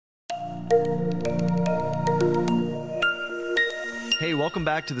Hey, welcome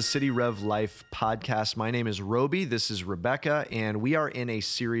back to the City Rev Life podcast. My name is Roby. This is Rebecca, and we are in a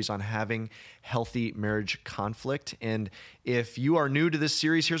series on having healthy marriage conflict. And if you are new to this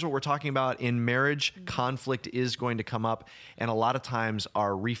series, here's what we're talking about. In marriage, conflict is going to come up, and a lot of times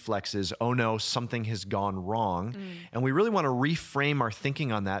our reflex is, oh no, something has gone wrong. And we really want to reframe our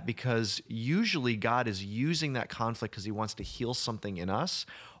thinking on that, because usually God is using that conflict because he wants to heal something in us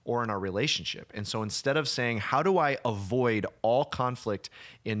or in our relationship. And so instead of saying, how do I avoid all conflict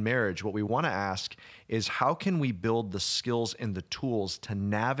in marriage? What we want to ask is, how can we build the skills and the tools to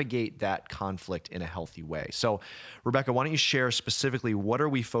navigate that conflict in a healthy way? So Rebecca, why don't you share specifically, what are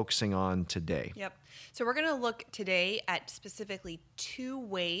we focusing on today? Yep. So we're going to look today at specifically 2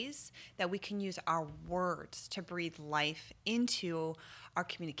 ways that we can use our words to breathe life into our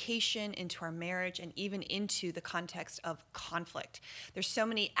communication, into our marriage, and even into the context of conflict. There's so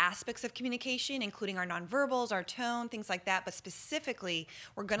many aspects of communication, including our nonverbals, our tone, things like that. But specifically,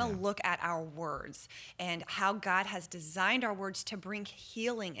 we're going to look at our words and how God has designed our words to bring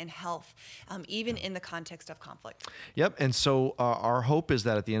healing and health, even in the context of conflict. Yep. And so our hope is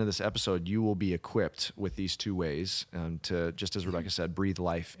that at the end of this episode, you will be equipped with these 2 ways to, just as Rebecca said, breathe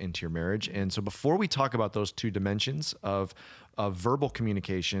life into your marriage. And so before we talk about those 2 dimensions of verbal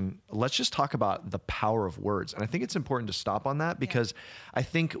communication, let's just talk about the power of words. And I think it's important to stop on that, because I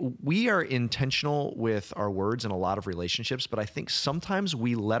think we are intentional with our words in a lot of relationships, but I think sometimes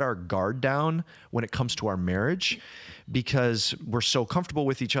we let our guard down when it comes to our marriage, because we're so comfortable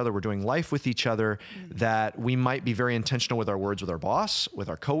with each other, we're doing life with each other, that we might be very intentional with our words with our boss, with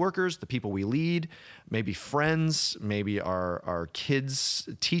our coworkers, the people we lead, maybe friends, maybe our kids,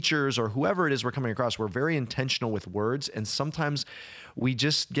 teachers, or whoever it is we're coming across. We're very intentional with words, and sometimes we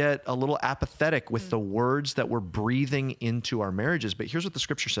just get a little apathetic with the words that we're breathing into our marriages. But here's what the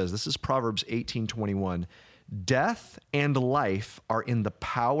scripture says. This is Proverbs 18:21. Death and life are in the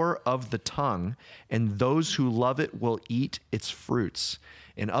power of the tongue, and those who love it will eat its fruits.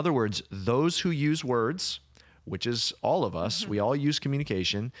 In other words, those who use words, which is all of us, we all use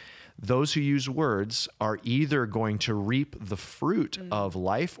communication, those who use words are either going to reap the fruit of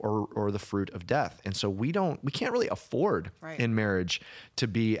life or the fruit of death. And so we can't really afford in marriage to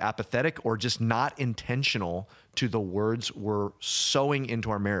be apathetic or just not intentional to the words we're sowing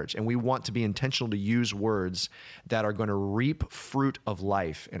into our marriage. And we want to be intentional to use words that are going to reap fruit of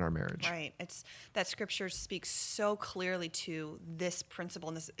life in our marriage. Right. It's that scripture speaks so clearly to this principle,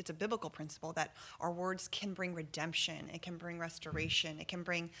 and it's a biblical principle, that our words can bring redemption, it can bring restoration, it can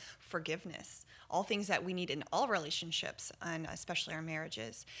bring forgiveness, all things that we need in all relationships, and especially our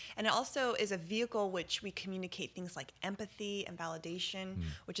marriages. And it also is a vehicle which we communicate things like empathy and validation,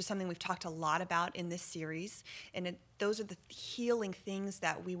 which is something we've talked a lot about in this series. And those are the healing things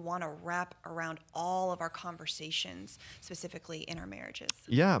that we want to wrap around all of our conversations, specifically in our marriages.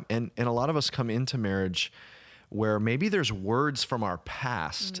 Yeah, and a lot of us come into marriage where maybe there's words from our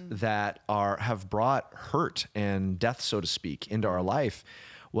past that have brought hurt and death, so to speak, into our life.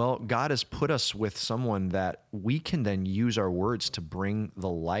 Well, God has put us with someone that we can then use our words to bring the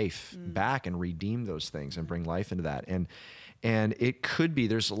life back and redeem those things and bring life into that. And it could be,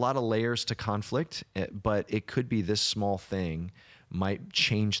 there's a lot of layers to conflict, but it could be this small thing might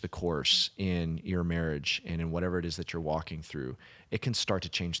change the course in your marriage and in whatever it is that you're walking through. It can start to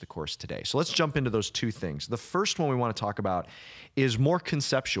change the course today. So let's jump into those 2 things. The first one we want to talk about is more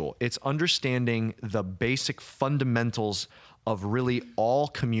conceptual. It's understanding the basic fundamentals of really all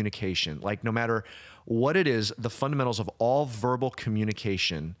communication. Like, no matter what it is, the fundamentals of all verbal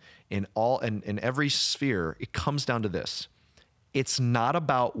communication in every sphere, it comes down to this. It's not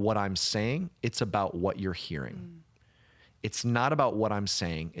about what I'm saying, it's about what you're hearing. It's not about what I'm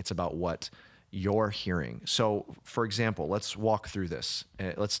saying, it's about what you're hearing. So, for example, let's walk through this.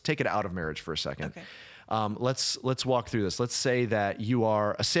 Let's take it out of marriage for a second. Okay. Let's walk through this. Let's say that you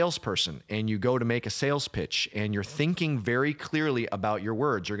are a salesperson and you go to make a sales pitch, and you're thinking very clearly about your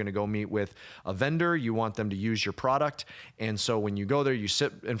words. You're going to go meet with a vendor. You want them to use your product. And so when you go there, you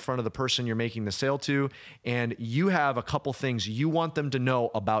sit in front of the person you're making the sale to, and you have a couple things you want them to know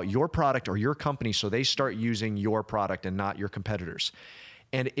about your product or your company, so they start using your product and not your competitors.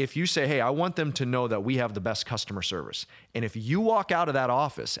 And if you say, hey, I want them to know that we have the best customer service, and if you walk out of that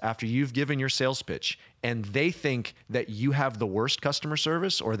office after you've given your sales pitch and they think that you have the worst customer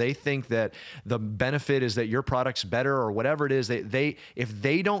service, or they think that the benefit is that your product's better or whatever it is, if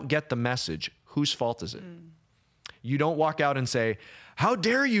they don't get the message, whose fault is it? You don't walk out and say, how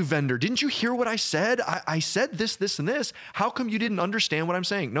dare you, vendor? Didn't you hear what I said? I said this, this, and this. How come you didn't understand what I'm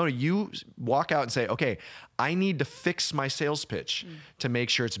saying? No, you walk out and say, okay, I need to fix my sales pitch to make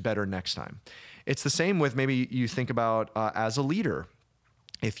sure it's better next time. It's the same with maybe you think about as a leader.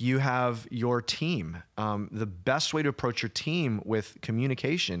 If you have your team, the best way to approach your team with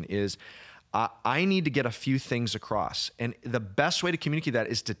communication is, I need to get a few things across. And the best way to communicate that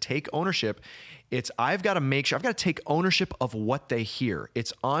is to take ownership. I've got to make sure, I've got to take ownership of what they hear.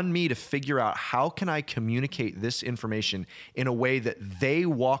 It's on me to figure out how can I communicate this information in a way that they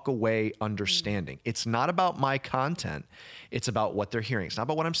walk away understanding. It's not about my content. It's about what they're hearing. It's not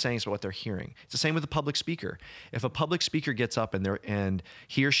about what I'm saying, it's about what they're hearing. It's the same with a public speaker. If a public speaker gets up and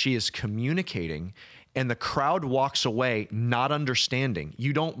he or she is communicating and the crowd walks away not understanding,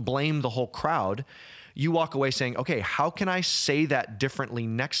 you don't blame the whole crowd. You walk away saying, okay, how can I say that differently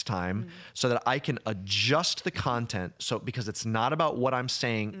next time so that I can adjust the content? So, because it's not about what I'm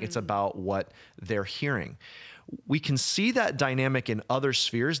saying, it's about what they're hearing. We can see that dynamic in other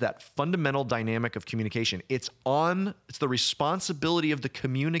spheres, that fundamental dynamic of communication. It's the responsibility of the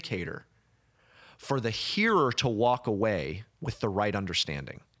communicator for the hearer to walk away with the right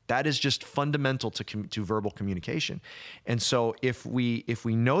understanding. That is just fundamental to verbal communication. And so if we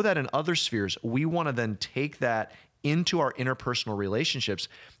know that in other spheres, we want to then take that into our interpersonal relationships.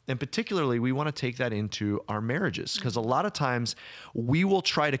 And particularly, we want to take that into our marriages, because a lot of times we will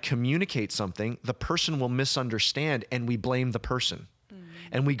try to communicate something, the person will misunderstand, and we blame the person.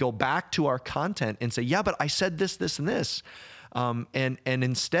 And we go back to our content and say, yeah, but I said this, this, and this. And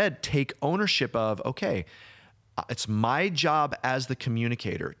instead take ownership of, okay, it's my job as the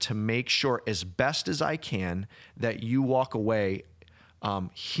communicator to make sure as best as I can that you walk away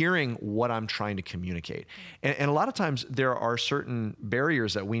hearing what I'm trying to communicate. And a lot of times there are certain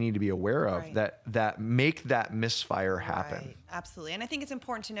barriers that we need to be aware of that make that misfire happen. Right. Absolutely. And I think it's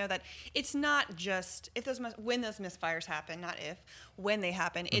important to know that it's not just when those misfires happen, not if, when they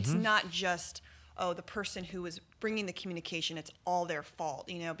happen, it's not just, oh, the person who was bringing the communication, it's all their fault,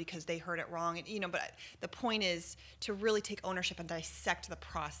 because they heard it wrong. But the point is to really take ownership and dissect the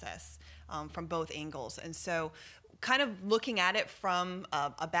process from both angles. And so kind of looking at it from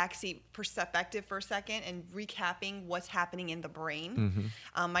a backseat perspective for a second and recapping what's happening in the brain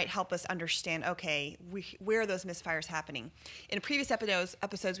might help us understand, okay, where are those misfires happening? In previous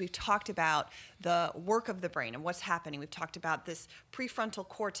episodes, we've talked about the work of the brain and what's happening. We've talked about this prefrontal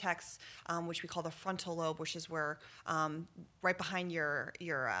cortex, which we call the frontal lobe, which is where right behind your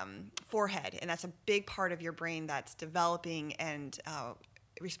forehead. And that's a big part of your brain that's developing and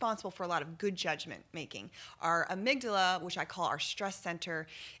responsible for a lot of good judgment making. Our amygdala, which I call our stress center,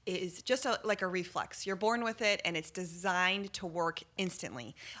 is just like a reflex. You're born with it, and it's designed to work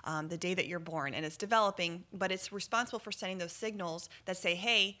instantly the day that you're born, and it's developing, but it's responsible for sending those signals that say,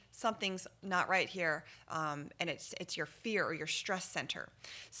 hey, something's not right here, and it's your fear or your stress center.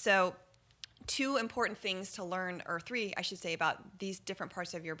 So two important things to learn, or three, I should say, about these different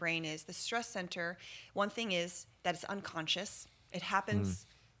parts of your brain is the stress center. One thing is that it's unconscious. It happens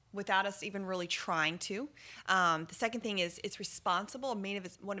without us even really trying to. The second thing is it's responsible.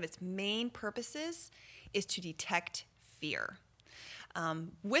 One of its main purposes is to detect fear.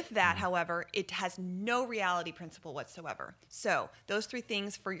 With that, however, it has no reality principle whatsoever. So those three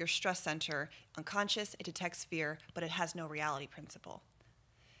things for your stress center: unconscious, it detects fear, but it has no reality principle.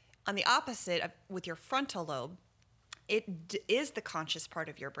 On the opposite, with your frontal lobe, it is the conscious part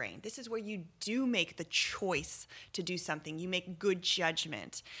of your brain. This is where you do make the choice to do something. You make good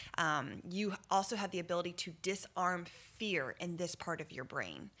judgment. You also have the ability to disarm fear in this part of your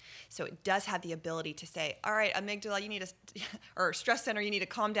brain. So it does have the ability to say, all right, amygdala, or stress center, you need to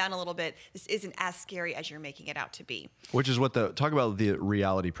calm down a little bit. This isn't as scary as you're making it out to be. Which is talk about the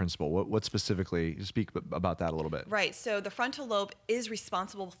reality principle. What specifically, speak about that a little bit. Right. So the frontal lobe is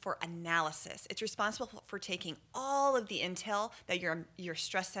responsible for analysis. It's responsible for taking all of the intel that your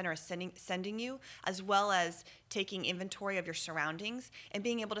stress center is sending you, as well as taking inventory of your surroundings and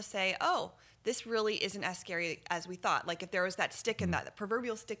being able to say, oh, this really isn't as scary as we thought. Like if there was that the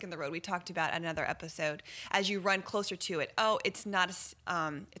proverbial stick in the road we talked about in another episode, as you run closer to it, oh, it's not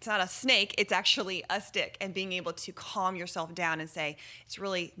a snake, it's actually a stick, and being able to calm yourself down and say, it's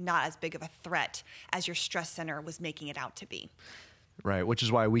really not as big of a threat as your stress center was making it out to be. Right, which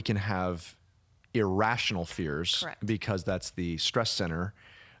is why we can have irrational fears. Correct. Because that's the stress center,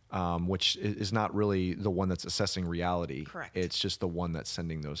 which is not really the one that's assessing reality. Correct. It's just the one that's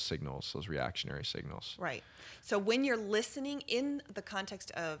sending those signals, those reactionary signals. Right. So when you're listening in the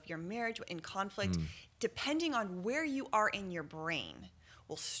context of your marriage, in conflict, depending on where you are in your brain,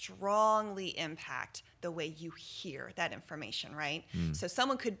 will strongly impact the way you hear that information, right? So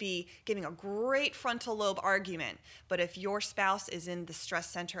someone could be giving a great frontal lobe argument, but if your spouse is in the stress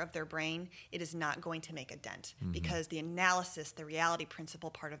center of their brain, it is not going to make a dent because the analysis, the reality principle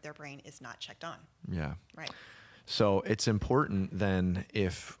part of their brain is not checked on. Yeah. Right. So it's important then,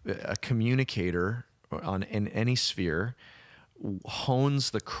 if a communicator in any sphere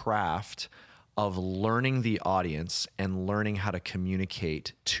hones the craft of learning the audience and learning how to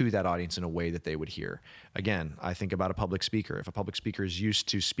communicate to that audience in a way that they would hear. Again, I think about a public speaker. If a public speaker is used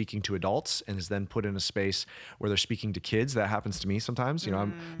to speaking to adults and is then put in a space where they're speaking to kids, that happens to me sometimes. You know,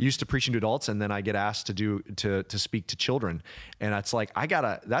 I'm used to preaching to adults, and then I get asked to speak to children, and it's like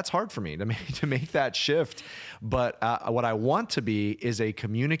that's hard for me to make that shift. But what I want to be is a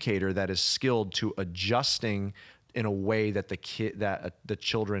communicator that is skilled to adjusting in a way that the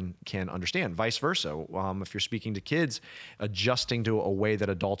children can understand. Vice versa, if you're speaking to kids, adjusting to a way that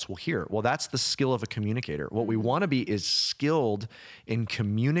adults will hear. Well, that's the skill of a communicator. What we want to be is skilled in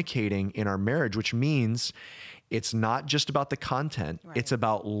communicating in our marriage, which means it's not just about the content. Right. It's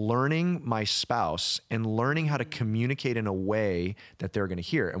about learning my spouse and learning how to communicate in a way that they're going to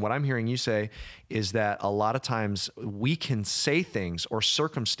hear. And what I'm hearing you say is that a lot of times we can say things, or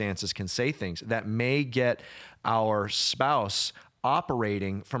circumstances can say things that may get our spouse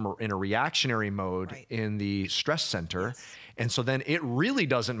operating in a reactionary mode in the stress center. Yes. And so then it really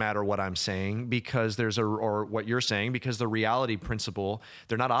doesn't matter what I'm saying because or what you're saying, because the reality principle,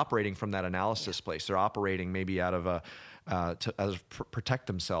 they're not operating from that analysis place. They're operating maybe out of to protect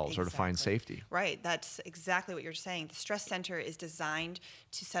themselves or to find safety. Right. That's exactly what you're saying. The stress center is designed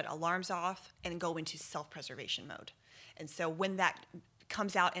to set alarms off and go into self-preservation mode. And so when that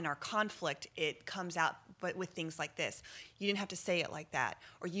comes out in our conflict, it comes out but with things like this. You didn't have to say it like that,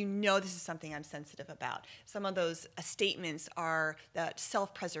 or this is something I'm sensitive about. Some of those statements are that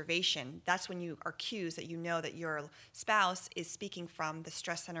self-preservation. That's when you are cues that you know that your spouse is speaking from the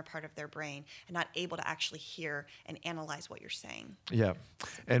stress center part of their brain and not able to actually hear and analyze what you're saying. Yeah,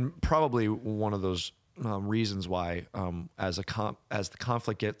 and probably one of those reasons why, as the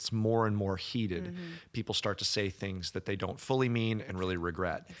conflict gets more and more heated, people start to say things that they don't fully mean and really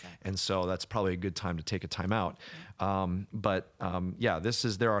regret. Exactly. And so that's probably a good time to take a time out. But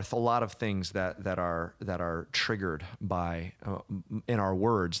there are a lot of things that are triggered by in our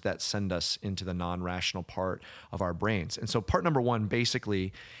words that send us into the non-rational part of our brains. And so part number one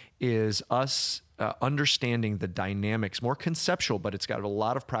basically is us understanding the dynamics, more conceptual, but it's got a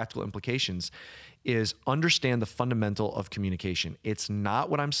lot of practical implications, is understand the fundamental of communication. It's not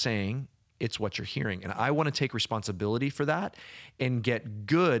what I'm saying, it's what you're hearing. And I want to take responsibility for that and get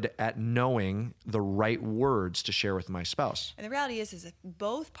good at knowing the right words to share with my spouse. And the reality is if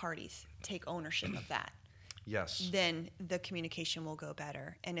both parties take ownership of that, yes, then the communication will go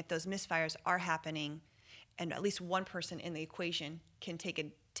better. And if those misfires are happening, and at least one person in the equation can take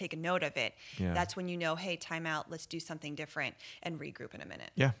a note of it, that's when you know, hey, time out, let's do something different and regroup in a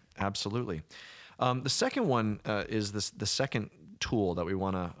minute. Yeah, absolutely. The second one is the second tool that we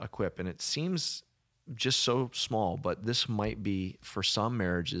want to equip, and it seems just so small, but this might be, for some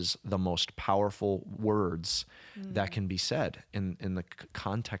marriages, the most powerful words that can be said in the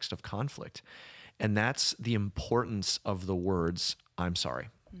context of conflict, and that's the importance of the words, "I'm sorry."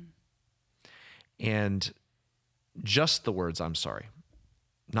 And just the words, "I'm sorry."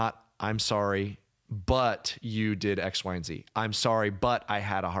 Not, "I'm sorry, but you did X, Y, and Z. I'm sorry, but I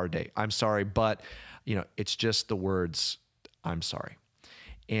had a hard day. I'm sorry, but," it's just the words, "I'm sorry."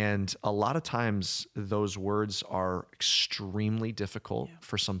 And a lot of times those words are extremely difficult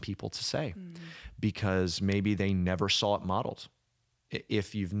for some people to say because maybe they never saw it modeled.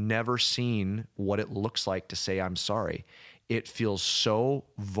 If you've never seen what it looks like to say, "I'm sorry," it feels so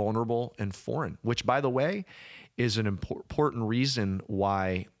vulnerable and foreign, which, by the way, is an important reason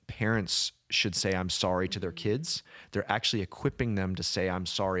why parents should say "I'm sorry" to their kids. They're actually equipping them to say "I'm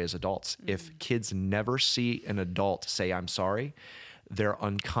sorry" as adults. If kids never see an adult say "I'm sorry," they're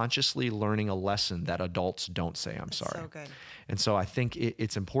unconsciously learning a lesson that adults don't say "I'm sorry." So good. And so I think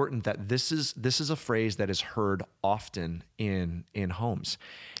it's important that this is a phrase that is heard often in homes.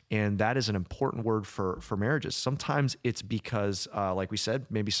 And that is an important word for marriages. Sometimes it's because, like we said,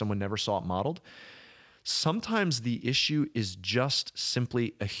 maybe someone never saw it modeled. Sometimes the issue is just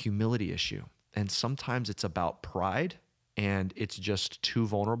simply a humility issue. And sometimes it's about pride, and it's just too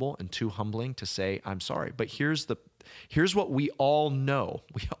vulnerable and too humbling to say "I'm sorry." But here's what we all know.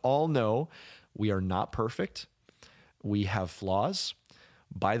 We all know we are not perfect. We have flaws.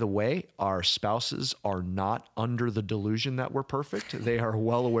 By the way, our spouses are not under the delusion that we're perfect. They are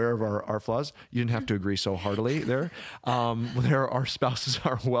well aware of our flaws. You didn't have to agree so heartily there. Our spouses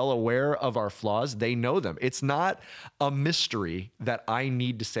are well aware of our flaws. They know them. It's not a mystery that I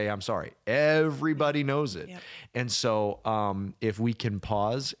need to say I'm sorry. Everybody knows it. Yep. And so if we can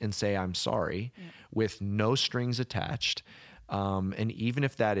pause and say I'm sorry with no strings attached, and even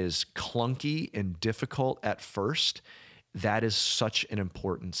if that is clunky and difficult at first, that is such an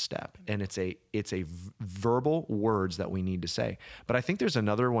important step. And it's a verbal words that we need to say. But I think there's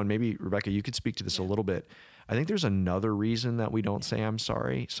another one, maybe Rebecca, you could speak to this a little bit. I think there's another reason that we don't say I'm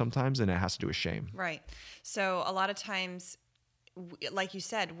sorry sometimes, and it has to do with shame. Right. So a lot of times, like you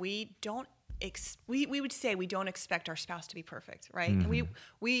said, we would say we don't expect our spouse to be perfect, right? Mm-hmm. And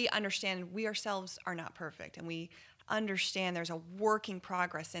we understand we ourselves are not perfect, and we understand there's a working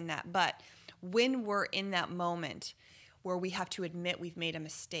progress in that. But when we're in that moment where we have to admit we've made a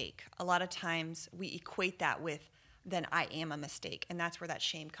mistake, a lot of times we equate that with, then I am a mistake. And that's where that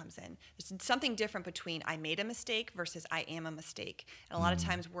shame comes in. There's something different between I made a mistake versus I am a mistake. And a lot of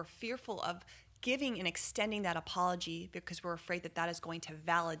times we're fearful of giving and extending that apology because we're afraid that that is going to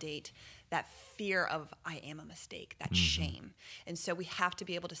validate that fear of I am a mistake, that shame. And so we have to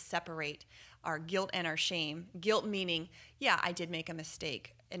be able to separate our guilt and our shame. Guilt meaning, yeah, I did make a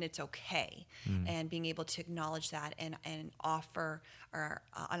mistake and it's okay. And being able to acknowledge that and offer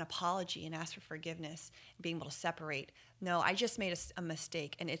an apology and ask for forgiveness, and being able to separate, no, I just made a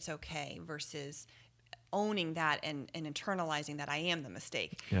mistake and it's okay, versus owning that and internalizing that I am the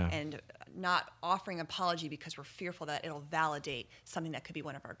mistake, and not offering apology because we're fearful that it'll validate something that could be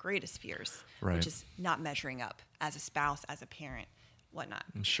one of our greatest fears, which is not measuring up as a spouse, as a parent, whatnot.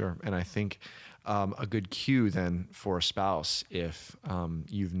 Sure. And I think a good cue then for a spouse, if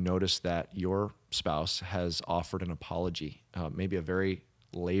you've noticed that your spouse has offered an apology, maybe a very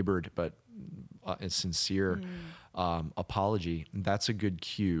labored but sincere apology, that's a good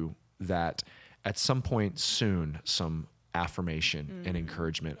cue that at some point soon, some affirmation and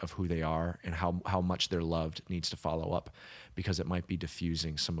encouragement of who they are and how much they're loved needs to follow up, because it might be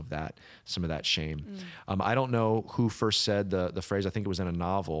diffusing some of that shame. I don't know who first said the phrase. I think it was in a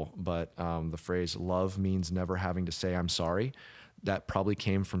novel, but the phrase "love means never having to say I'm sorry." That probably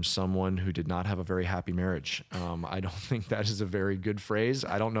came from someone who did not have a very happy marriage. I don't think that is a very good phrase.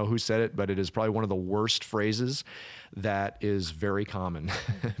 I don't know who said it, but it is probably one of the worst phrases that is very common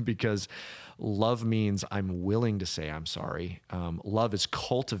because love means I'm willing to say I'm sorry. Love is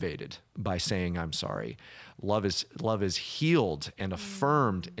cultivated by saying I'm sorry. Love is healed and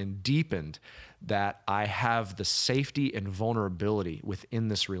affirmed and deepened that I have the safety and vulnerability within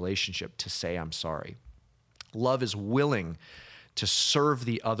this relationship to say I'm sorry. Love is willing to serve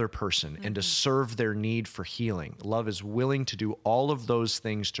the other person and to serve their need for healing. Love is willing to do all of those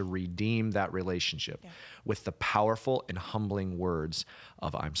things to redeem that relationship with the powerful and humbling words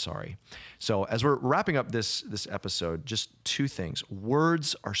of I'm sorry. So as we're wrapping up this episode, just two things.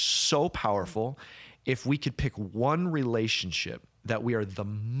 Words are so powerful. If we could pick one relationship that we are the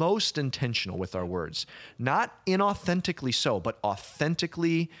most intentional with our words, not inauthentically so, but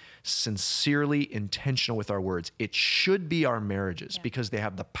authentically, sincerely intentional with our words, it should be our marriages, because they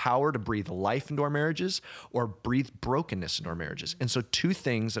have the power to breathe life into our marriages or breathe brokenness into our marriages. And so two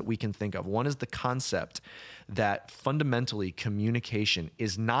things that we can think of. One is the concept that fundamentally communication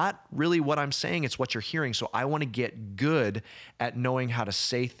is not really what I'm saying, it's what you're hearing. So I want to get good at knowing how to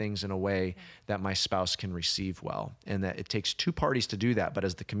say things in a way that my spouse can receive well. And that it takes two parties to do that. But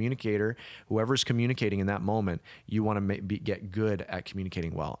as the communicator, whoever's communicating in that moment, you want to get good at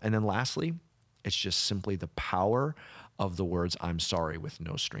communicating well. And then lastly, it's just simply the power of the words I'm sorry with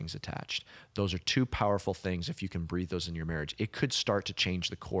no strings attached. Those are two powerful things. If you can breathe those in your marriage, it could start to change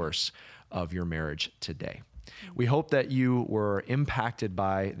the course of your marriage today. We hope that you were impacted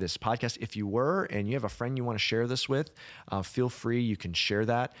by this podcast. If you were, and you have a friend you want to share this with, feel free. You can share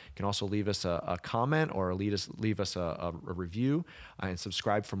that. You can also leave us a comment or leave us a review and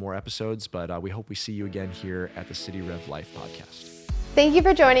subscribe for more episodes. But we hope we see you again here at the City Rev Life podcast. Thank you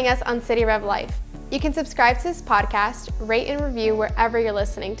for joining us on City Rev Life. You can subscribe to this podcast, rate and review wherever you're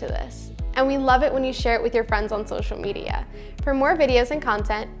listening to this. And we love it when you share it with your friends on social media. For more videos and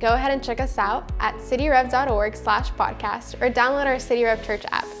content, go ahead and check us out at cityrev.org/podcast or download our City Rev Church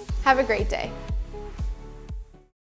app. Have a great day.